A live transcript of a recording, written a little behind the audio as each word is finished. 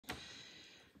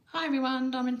Hi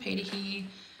everyone, DiamondPeta here.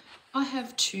 I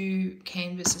have two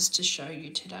canvases to show you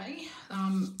today.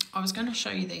 I was going to show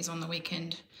you these on the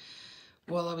weekend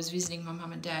while I was visiting my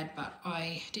mum and dad, but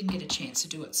I didn't get a chance to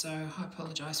do it, so I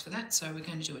apologise for that. So we're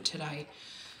going to do it today.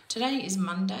 Today is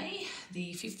Monday,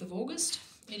 the 5th of August.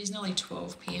 It is nearly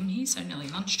 12 p.m. here, so nearly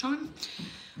lunchtime.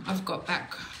 I've got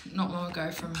back not long ago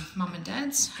from mum and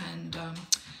dad's, and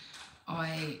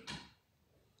I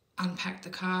unpacked the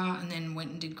car and then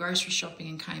went and did grocery shopping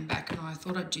and came back, and I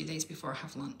thought I'd do these before I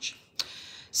have lunch.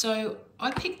 So I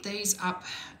picked these up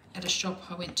at a shop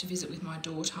I went to visit with my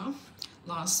daughter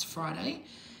last Friday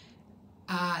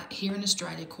here in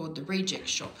Australia called the Reject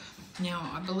Shop.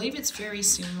 Now I believe it's very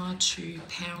similar to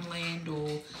Poundland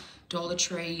or Dollar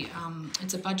Tree.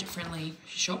 It's a budget friendly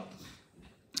shop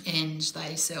and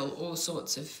they sell all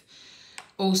sorts of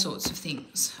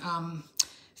things.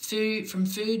 From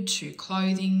food to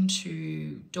clothing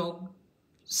to dog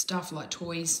stuff like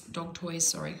toys, dog toys,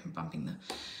 sorry, I'm bumping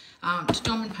to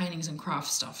diamond paintings and craft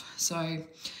stuff. So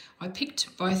I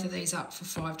picked both of these up for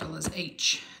 $5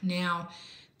 each. Now,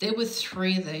 there were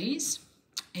 3 of these,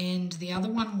 and the other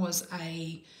one was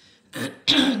a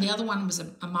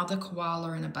mother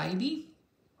koala and a baby.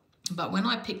 But when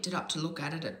I picked it up to look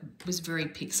at it, it was very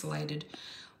pixelated.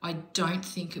 I don't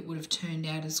think it would have turned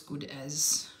out as good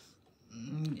as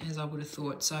I would have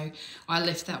thought. So I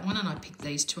left that one and I picked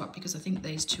these two up because I think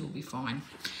these two will be fine.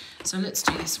 So let's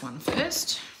do this one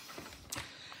first.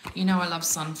 You know I love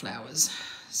sunflowers.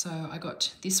 So I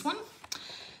got this one.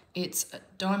 It's a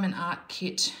Diamond Art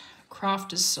Kit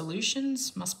Crafters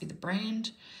Solutions, must be the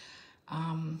brand.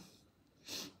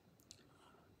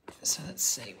 So let's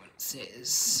see what it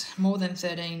says. More than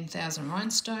 13,000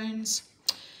 rhinestones.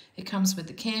 It comes with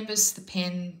the canvas, the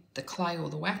pen, the clay or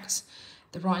the wax,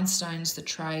 the rhinestones, the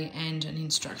tray, and an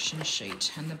instruction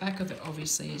sheet. And the back of it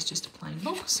obviously is just a plain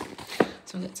box.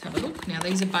 So let's have a look. Now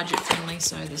these are budget friendly,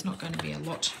 so there's not going to be a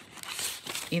lot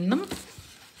in them.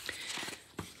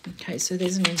 Okay, so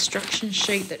there's an instruction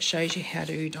sheet that shows you how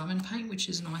to diamond paint, which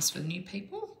is nice for new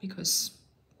people because,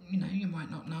 you know, you might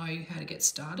not know how to get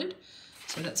started.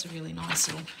 So that's a really nice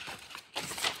little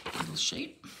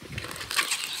sheet.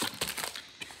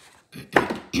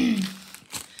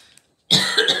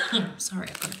 Sorry,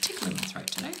 I've got a tickle in my throat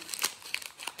today.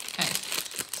 Okay,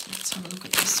 so let's have a look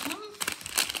at this one.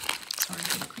 Sorry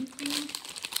for the crinkling.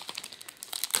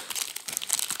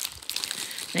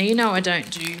 Now, you know I don't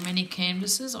do many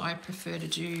canvases. I prefer to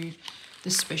do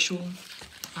the special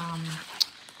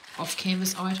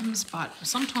off-canvas items, but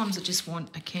sometimes I just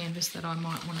want a canvas that I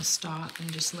might want to start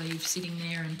and just leave sitting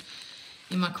there and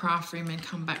in my craft room and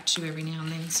come back to every now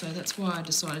and then. So that's why I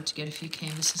decided to get a few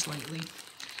canvases lately.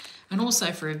 And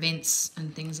also for events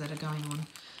and things that are going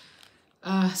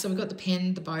on. So we've got the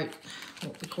pen, the boat,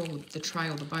 what we call the tray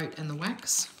or the boat, and the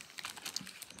wax.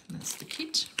 And that's the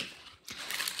kit.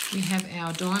 We have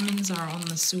our diamonds are on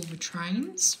the silver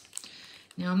trains.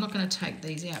 Now I'm not going to take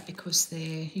these out because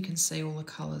you can see all the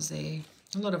colours there.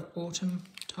 A lot of autumn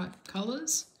type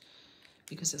colours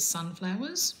because it's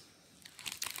sunflowers.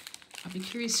 I'd be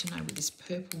curious to know where this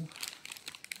purple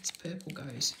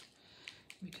goes,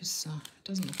 because it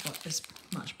doesn't look like there's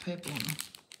much purple on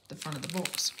the front of the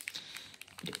box.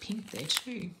 A bit of pink there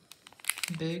too,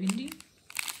 burgundy.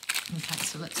 Okay,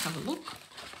 so let's have a look.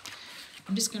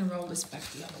 I'm just going to roll this back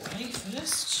the other way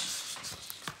first.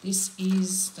 This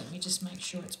is, let me just make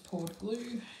sure it's poured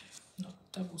glue, not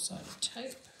double-sided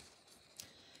tape.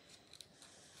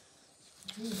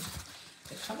 Ooh,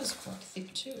 the cover's quite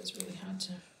thick too, it's really hard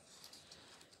to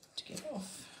get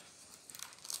off.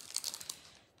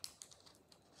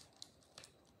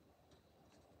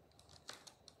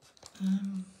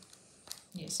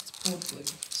 Yes, it's poured glue,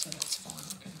 so that's fine.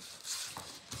 I can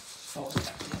fold it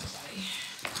back the other way.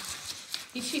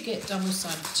 If you get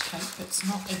double-sided tape, it's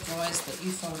not advised that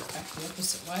you fold it back the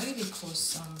opposite way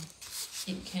because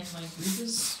it can leave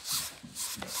rivers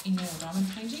in your diamond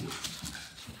painting.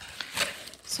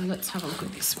 So let's have a look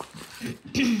at this one.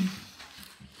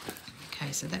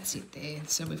 Okay, so that's it there.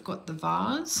 So we've got the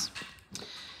vase.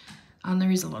 And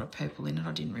there is a lot of purple in it.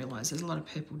 I didn't realise there's a lot of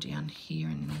purple down here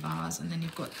in the vase. And then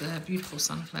you've got the beautiful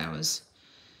sunflowers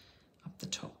up the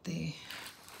top there.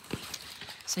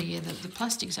 So yeah, the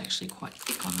plastic's actually quite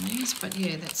thick on these, but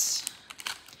yeah, that's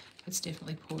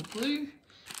definitely poured glue.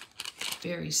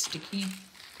 Very sticky.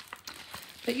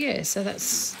 But yeah, so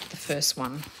that's the first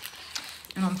one.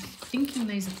 And I'm thinking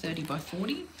these are 30 by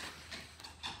 40.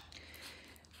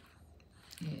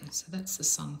 Yeah, so that's the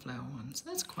sunflower one. So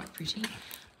that's quite pretty.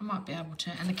 I might be able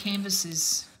to, and the canvas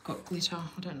has got glitter.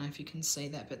 I don't know if you can see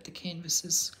that, but the canvas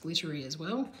is glittery as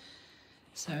well.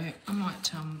 So I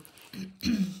might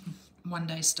one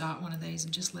day start one of these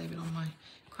and just leave it on my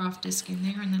craft desk in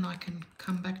there, and then I can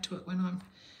come back to it when I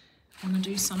want to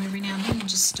do some every now and then, and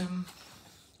just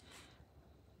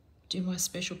do my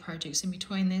special projects in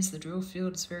between. There's the drill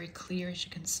field. It's very clear, as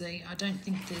you can see. I don't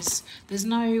think there's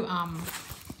no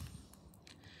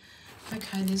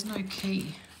okay, there's no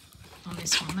key on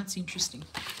this one. That's interesting.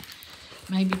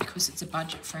 Maybe because it's a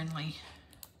budget friendly.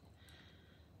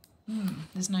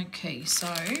 There's no key, so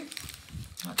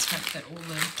let's hope that all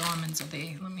the diamonds are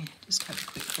there. Let me just have a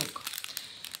quick look.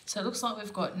 So it looks like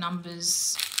we've got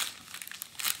numbers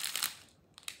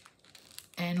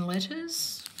and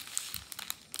letters,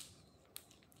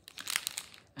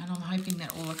 and I'm hoping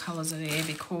that all the colours are there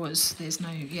because there's no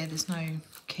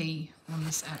key on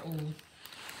this at all,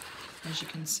 as you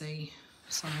can see.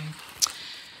 So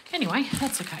anyway,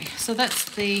 that's okay. So that's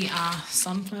the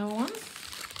sunflower one.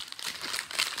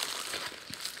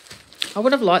 I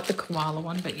would have liked the koala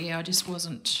one, but yeah, I just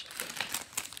looked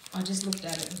at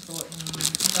it and thought,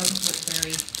 it doesn't look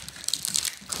very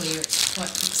clear. It's quite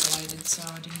pixelated, so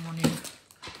I didn't want to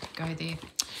go there.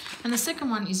 And the second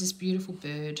one is this beautiful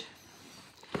bird.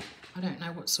 I don't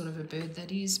know what sort of a bird that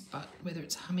is, but whether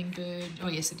it's a hummingbird. Oh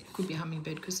yes, it could be a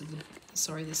hummingbird because of the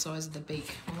size of the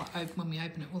beak. When we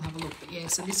open it, we'll have a look. But yeah,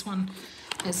 so this one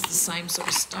has the same sort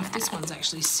of stuff. This one's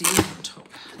actually sealed on top.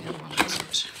 The other one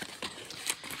wasn't.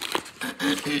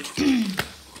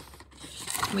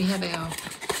 We have our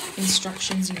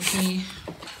instructions in here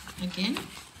again,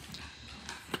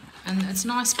 and it's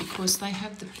nice because they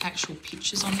have the actual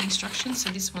pictures on the instructions. So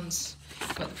this one's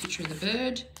got the picture of the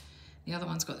bird, the other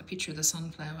one's got the picture of the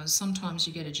sunflowers. Sometimes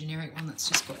you get a generic one that's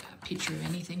just got a picture of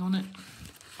anything on it,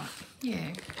 but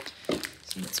yeah,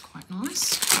 so that's quite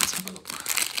nice. Let's have a look at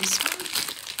this one.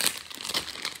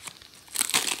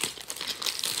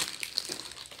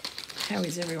 How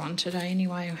is everyone today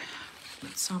anyway?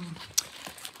 It's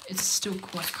still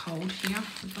quite cold here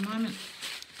at the moment.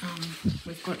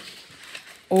 We've got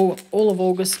all of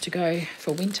August to go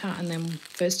for winter, and then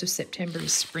 1st of September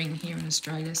is spring here in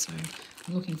Australia, so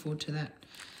I'm looking forward to that.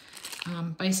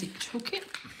 Basic toolkit.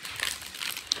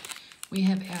 We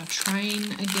have our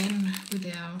train again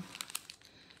with our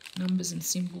numbers and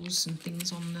symbols and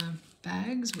things on the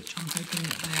bags, which I'm hoping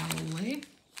that they are all there.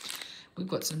 We've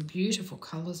got some beautiful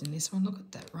colours in this one. Look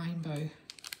at that rainbow.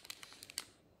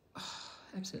 Oh,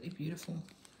 absolutely beautiful.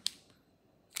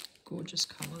 Gorgeous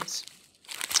colours.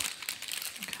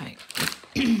 Okay,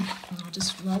 I'll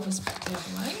just roll this back the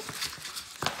other way.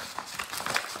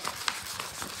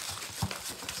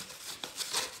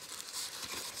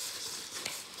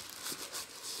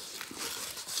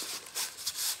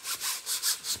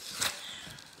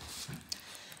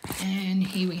 And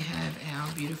here we have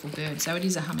our beautiful bird. So it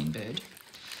is a hummingbird.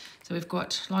 So we've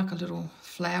got like a little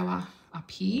flower up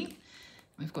here.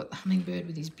 We've got the hummingbird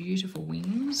with his beautiful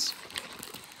wings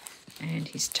and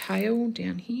his tail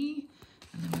down here.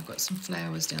 And then we've got some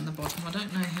flowers down the bottom. I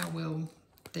don't know how well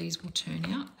these will turn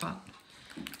out, but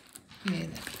yeah,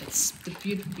 it's the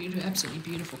beautiful, absolutely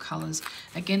beautiful colours.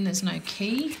 Again, there's no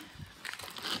key,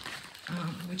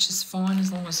 which is fine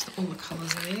as long as all the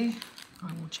colours are there.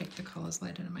 I will check the colours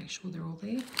later to make sure they're all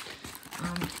there.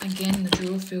 Again, the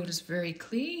drill field is very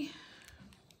clear.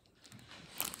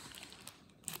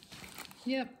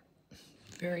 Yep,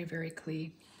 very, very clear.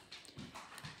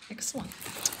 Excellent.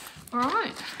 All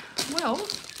right, well,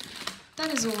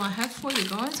 that is all I have for you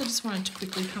guys. I just wanted to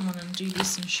quickly come on and do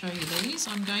this and show you these.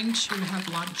 I'm going to have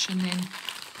lunch, and then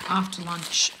after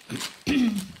lunch,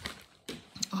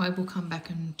 I will come back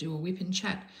and do a whip and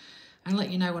chat and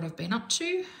let you know what I've been up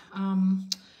to.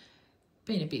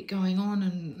 Been a bit going on,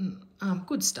 and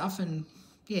good stuff, and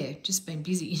yeah, just been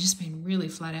busy. Just been really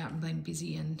flat out and been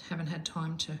busy, and haven't even had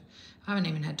time to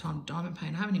diamond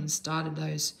paint. I haven't even started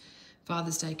those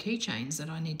Father's Day keychains that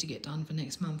I need to get done for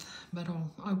next month, but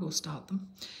I will start them.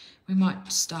 We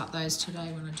might start those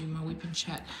today when I do my whip and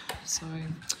chat. So,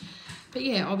 but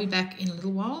yeah, I'll be back in a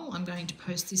little while. I'm going to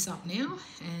post this up now,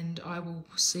 and I will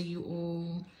see you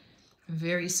all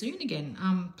very soon again.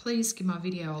 Please give my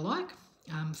video a like,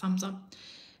 thumbs up,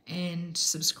 and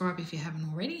subscribe if you haven't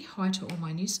already. Hi to all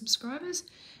my new subscribers,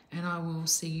 and I will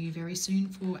see you very soon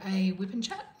for a whip and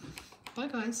chat. Bye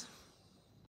guys.